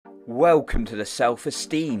Welcome to the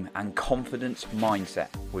Self-Esteem and Confidence Mindset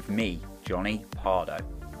with me, Johnny Pardo.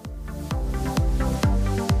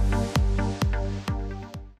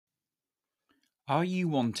 Are you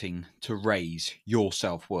wanting to raise your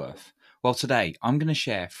self-worth? Well, today I'm going to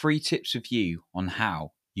share 3 tips with you on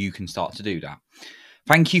how you can start to do that.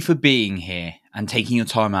 Thank you for being here and taking your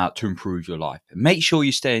time out to improve your life. And make sure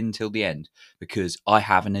you stay until the end because I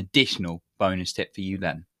have an additional bonus tip for you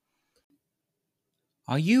then.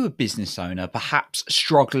 Are you a business owner, perhaps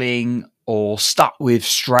struggling or stuck with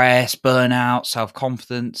stress, burnout,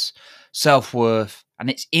 self-confidence, self-worth, and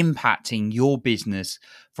it's impacting your business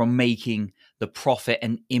from making the profit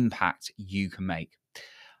and impact you can make?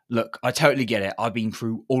 Look, I totally get it. I've been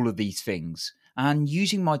through all of these things, and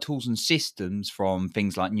using my tools and systems from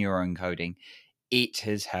things like neuroencoding, it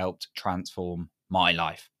has helped transform my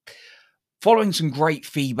life. Following some great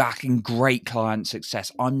feedback and great client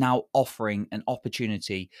success, I'm now offering an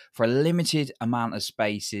opportunity for a limited amount of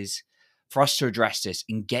spaces for us to address this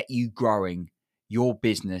and get you growing your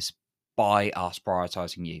business by us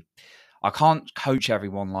prioritizing you. I can't coach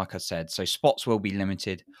everyone, like I said, so spots will be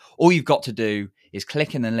limited. All you've got to do is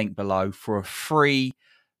click in the link below for a free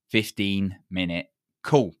 15-minute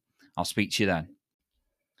call. I'll speak to you then.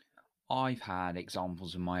 I've had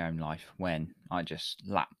examples in my own life when I just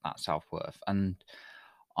lacked that self-worth, and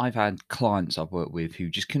I've had clients I've worked with who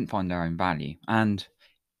just couldn't find their own value, and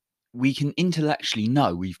we can intellectually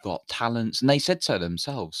know we've got talents, and they said so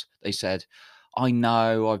themselves. They said, I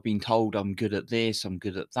know I've been told I'm good at this, I'm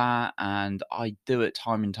good at that, and I do it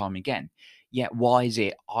time and time again. Yet why is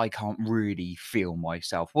it I can't really feel my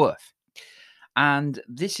self-worth? And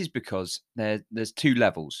this is because there's two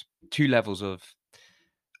levels of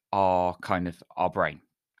our brain.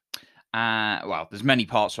 Well, there's many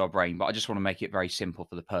parts of our brain, but I just want to make it very simple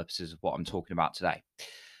for the purposes of what I'm talking about today.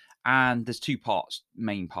 And there's two parts,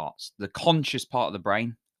 main parts. The conscious part of the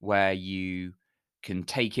brain, where you can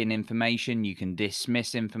take in information, you can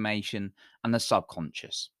dismiss information, and the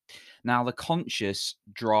subconscious. Now, the conscious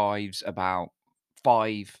drives about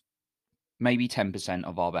 5, maybe 10%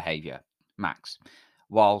 of our behavior, max,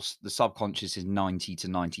 whilst the subconscious is 90 to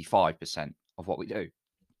 95% of what we do.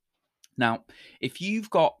 Now, if you've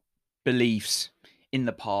got beliefs in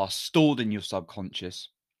the past stored in your subconscious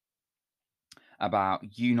about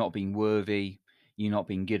you not being worthy, you not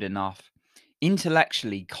being good enough,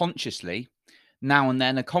 intellectually, consciously, now and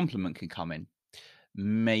then a compliment can come in.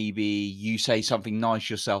 Maybe you say something nice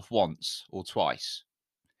yourself once or twice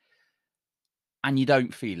and you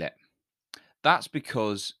don't feel it. That's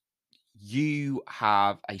because you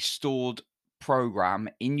have a stored program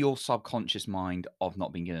in your subconscious mind of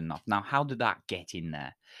not being good enough. Now, how did that get in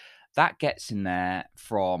there? That gets in there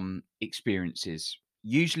from experiences,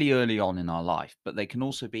 usually early on in our life, but they can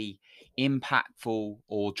also be impactful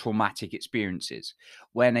or traumatic experiences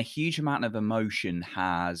when a huge amount of emotion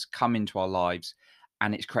has come into our lives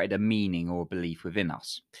and it's created a meaning or a belief within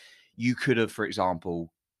us. You could have, for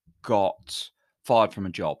example, got fired from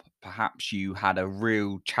a job. Perhaps you had a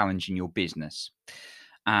real challenge in your business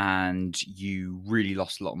and you really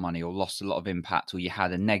lost a lot of money or lost a lot of impact, or you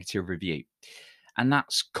had a negative review. And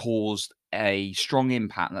that's caused a strong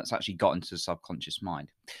impact that's actually got into the subconscious mind.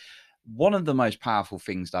 One of the most powerful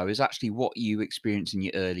things, though, is actually what you experience in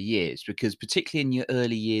your early years, because particularly in your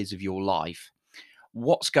early years of your life,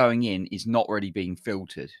 what's going in is not really being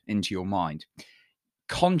filtered into your mind.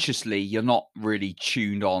 Consciously, you're not really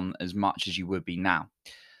tuned on as much as you would be now.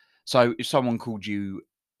 So if someone called you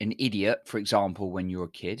an idiot, for example, when you're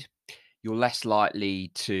a kid, you're less likely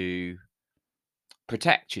to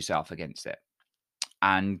protect yourself against it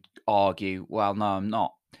and argue, well, no, I'm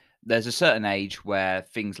not. There's a certain age where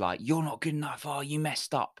things like, you're not good enough, oh, you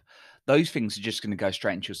messed up. Those things are just going to go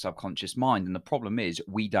straight into your subconscious mind. And the problem is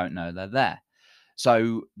we don't know they're there.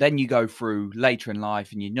 So then you go through later in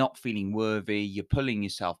life and you're not feeling worthy, you're pulling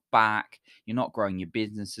yourself back, you're not growing your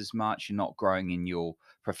business as much, you're not growing in your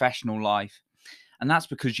professional life. And that's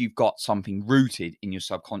because you've got something rooted in your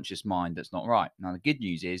subconscious mind that's not right. Now, the good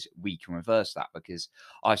news is we can reverse that, because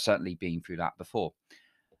I've certainly been through that before.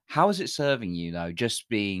 How is it serving you, though, just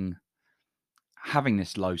having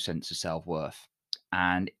this low sense of self-worth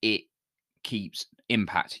and it keeps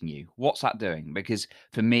impacting you? What's that doing? Because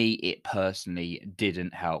for me, it personally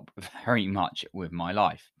didn't help very much with my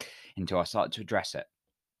life until I started to address it.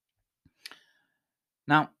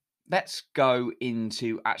 Now, let's go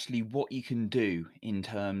into actually what you can do in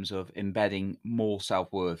terms of embedding more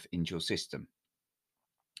self-worth into your system.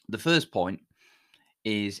 The first point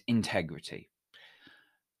is integrity.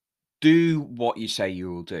 Do what you say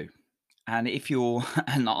you will do. And if you're,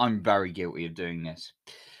 and I'm very guilty of doing this,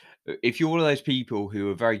 If you're one of those people who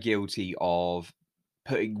are very guilty of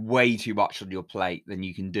putting way too much on your plate than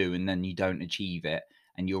you can do, and then you don't achieve it,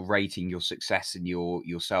 and you're rating your success and your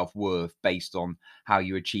self-worth based on how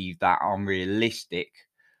you achieve that unrealistic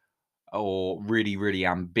or really, really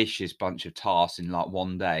ambitious bunch of tasks in like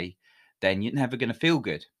one day, then you're never going to feel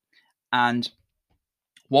good. And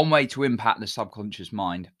one way to impact the subconscious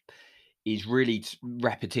mind is really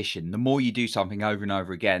repetition. The more you do something over and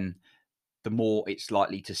over again, the more it's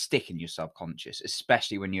likely to stick in your subconscious,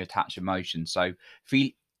 especially when you attach emotion. So feel,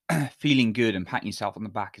 feeling good and patting yourself on the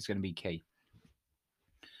back is going to be key.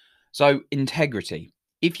 So integrity.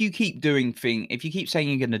 If you keep saying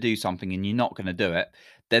you're going to do something and you're not going to do it,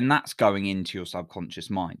 then that's going into your subconscious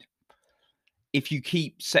mind. If you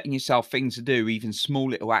keep setting yourself things to do, even small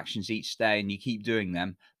little actions each day, and you keep doing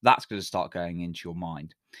them, that's going to start going into your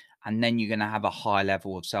mind. And then you're going to have a high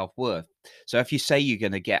level of self-worth. So if you say you're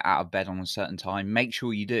going to get out of bed on a certain time, make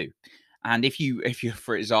sure you do. And if you,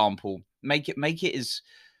 for example, make it as,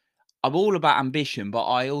 I'm all about ambition, but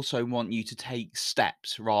I also want you to take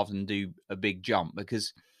steps rather than do a big jump.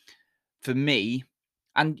 Because for me,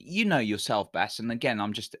 and you know yourself best, and again,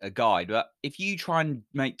 I'm just a guide, but if you try and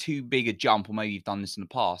make too big a jump, or maybe you've done this in the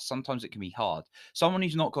past, sometimes it can be hard. Someone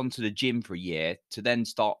who's not gone to the gym for a year to then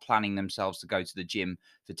start planning themselves to go to the gym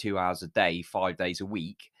for 2 hours a day, 5 days a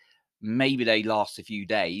week, maybe they last a few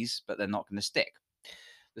days, but they're not going to stick.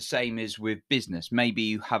 The same is with business. Maybe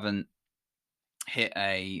you haven't hit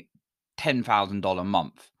a $10,000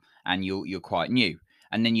 month and you're quite new.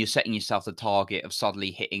 And then you're setting yourself the target of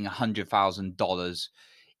suddenly hitting $100,000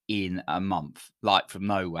 in a month, like from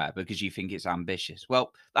nowhere, because you think it's ambitious.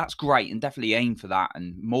 Well, that's great, and definitely aim for that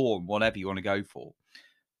and more, whatever you want to go for.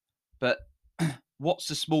 But what's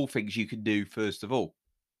the small things you can do first of all?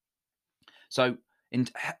 So,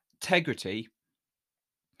 integrity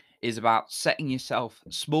is about setting yourself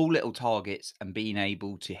small little targets and being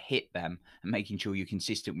able to hit them and making sure you're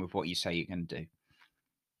consistent with what you say you're going to do.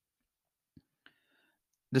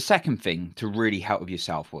 The second thing to really help with your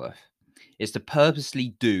self worth is to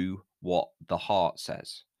purposely do what the heart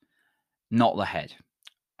says, not the head.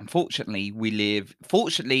 Fortunately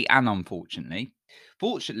and unfortunately,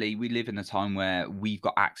 fortunately, we live in a time where we've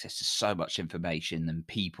got access to so much information and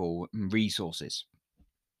people and resources.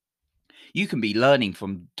 You can be learning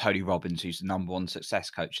from Tony Robbins, who's the number one success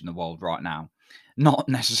coach in the world right now. Not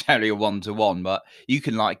necessarily a one-to-one, but you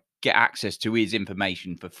can like get access to his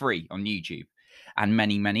information for free on YouTube, and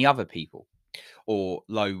many, many other people, or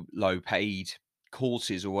low paid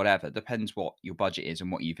courses or whatever. Depends what your budget is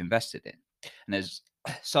and what you've invested in. And there's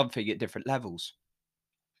something at different levels.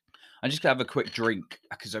 I'm just gonna have a quick drink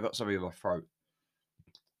because I've got something in my throat.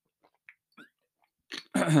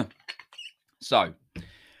 So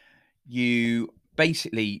you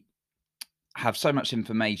basically have so much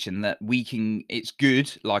information that it's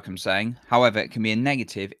good, like I'm saying. However, it can be a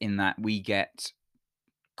negative in that we get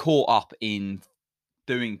caught up in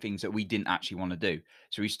doing things that we didn't actually want to do.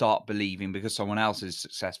 So we start believing because someone else is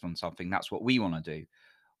successful in something, that's what we want to do.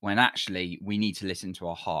 When actually we need to listen to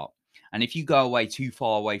our heart. And if you go away too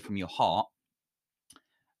far away from your heart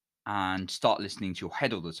and start listening to your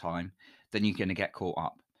head all the time, then you're going to get caught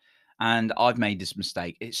up. And I've made this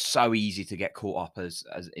mistake. It's so easy to get caught up as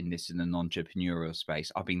in an entrepreneurial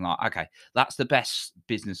space. I've been like, okay, that's the best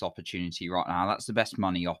business opportunity right now. That's the best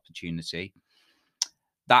money opportunity.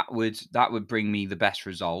 That would bring me the best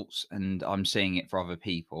results, and I'm seeing it for other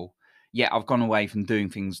people. Yet I've gone away from doing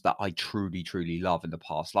things that I truly, truly love in the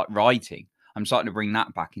past, like writing. I'm starting to bring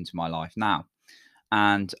that back into my life now.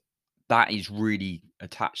 And that is really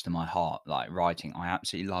attached to my heart, like writing. I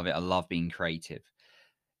absolutely love it. I love being creative.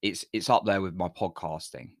 It's up there with my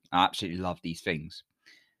podcasting. I absolutely love these things.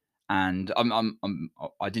 And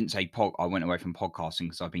I didn't say I went away from podcasting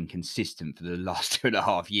because I've been consistent for the last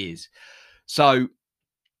 2.5 years. So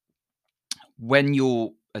when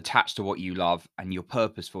you're attached to what you love and you're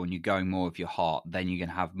purposeful and you're going more with your heart, then you're going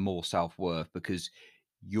to have more self-worth because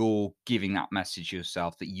you're giving that message to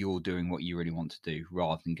yourself that you're doing what you really want to do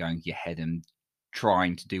rather than going to your head and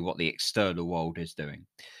trying to do what the external world is doing.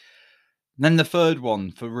 And then the third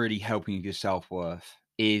one for really helping your self-worth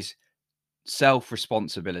is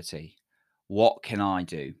self-responsibility. What can I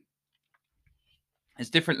do? There's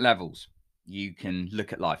different levels you can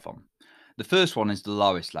look at life on. The first one is the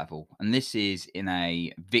lowest level, and this is in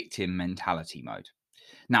a victim mentality mode.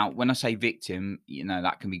 Now, when I say victim,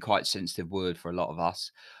 that can be quite a sensitive word for a lot of us.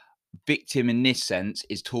 Victim in this sense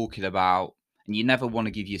is talking about, and you never want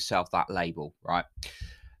to give yourself that label, right?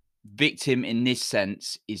 Victim in this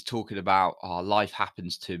sense is talking about, oh, life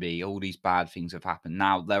happens to me, all these bad things have happened.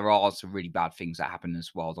 Now, there are some really bad things that happen in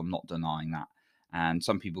this world. I'm not denying that. And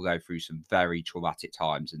some people go through some very traumatic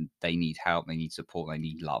times and they need help, they need support, they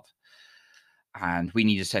need love. And we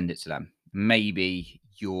need to send it to them. Maybe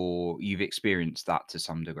you've experienced that to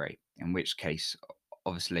some degree, in which case,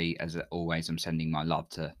 obviously, as always, I'm sending my love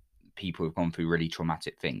to people who've gone through really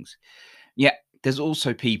traumatic things. Yeah, there's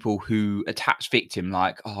also people who attach victim,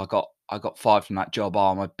 like, oh, I got fired from that job.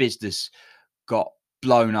 Oh, my business got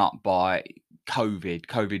blown up by COVID.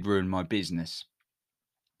 COVID ruined my business.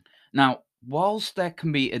 Now, whilst there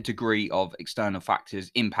can be a degree of external factors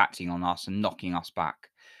impacting on us and knocking us back,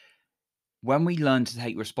 when we learn to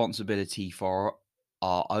take responsibility for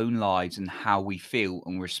our own lives and how we feel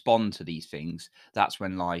and respond to these things, that's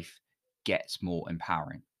when life gets more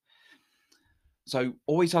empowering. So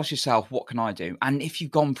always ask yourself, what can I do? And if you've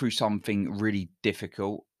gone through something really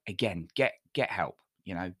difficult, again, get help.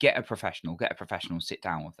 Get a professional, sit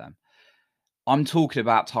down with them. I'm talking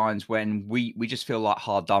about times when we just feel like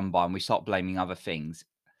hard done by and we start blaming other things.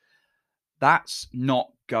 That's not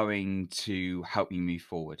going to help you move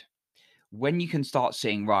forward. When you can start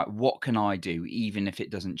seeing, right, what can I do, even if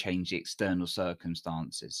it doesn't change the external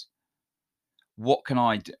circumstances? What can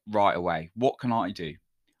I do right away? What can I do?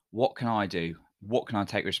 What can I do? What can I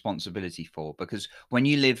take responsibility for? Because when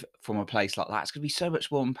you live from a place like that, it's going to be so much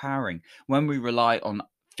more empowering. When we rely on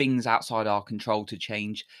things outside our control to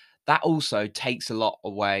change, that also takes a lot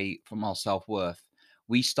away from our self worth.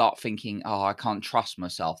 We start thinking, oh, I can't trust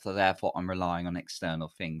myself. So therefore, I'm relying on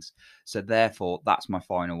external things. So therefore, that's my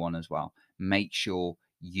final one as well. Make sure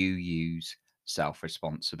you use self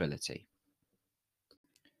responsibility.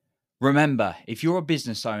 Remember, if you're a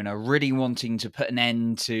business owner really wanting to put an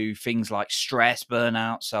end to things like stress,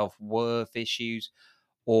 burnout, self worth issues,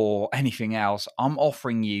 or anything else, I'm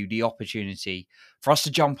offering you the opportunity for us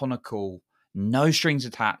to jump on a call, no strings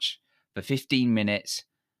attached, for 15 minutes,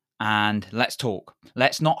 and let's talk.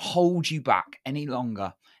 Let's not hold you back any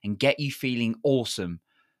longer and get you feeling awesome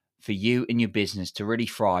for you and your business to really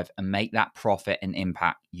thrive and make that profit and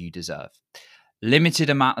impact you deserve. Limited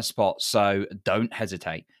amount of spots, so don't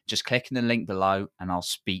hesitate. Just click in the link below and I'll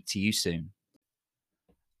speak to you soon.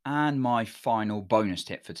 And my final bonus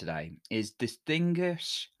tip for today is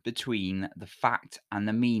distinguish between the fact and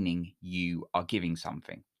the meaning you are giving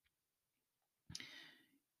something.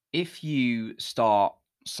 If you start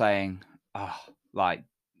saying, oh, like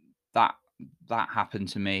that that happened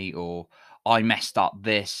to me, or I messed up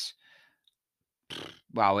this,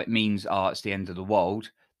 well, it means it's the end of the world.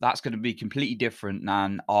 That's going to be completely different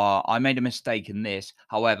than I made a mistake in this.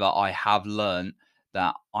 However, I have learned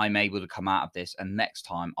that I'm able to come out of this, and next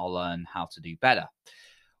time I'll learn how to do better.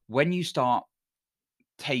 When you start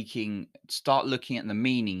looking at the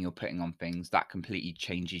meaning you're putting on things, that completely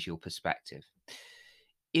changes your perspective.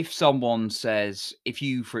 If someone says, if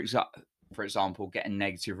you, for example, get a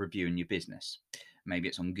negative review in your business, maybe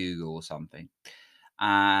it's on Google or something,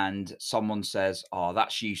 and someone says, "Oh,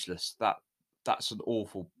 that's useless. That's an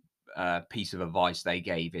awful piece of advice they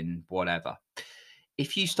gave in whatever."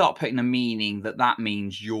 If you start putting a meaning that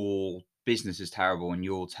means your business is terrible and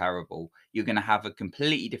you're terrible, you're going to have a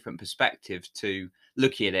completely different perspective to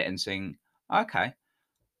looking at it and saying, "Okay,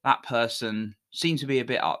 that person seems to be a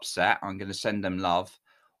bit upset. I'm going to send them love.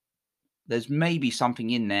 There's maybe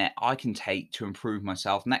something in there I can take to improve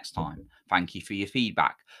myself next time. Thank you for your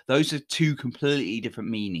feedback." Those are two completely different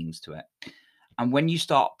meanings to it. And when you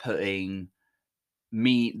start putting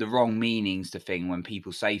the wrong meanings to thing when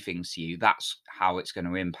people say things to you, that's how it's going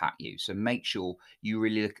to impact you. So make sure you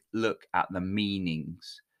really look at the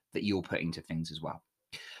meanings that you're putting to things as well.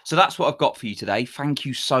 So that's what I've got for you today. Thank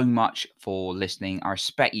you so much for listening. I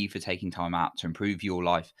respect you for taking time out to improve your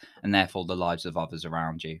life and therefore the lives of others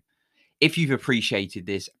around you. If you've appreciated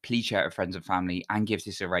this, please share it with friends and family and give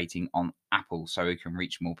this a rating on Apple so it can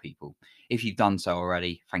reach more people. If you've done so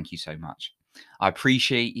already, thank you so much. I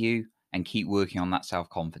appreciate you and keep working on that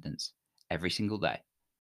self-confidence every single day.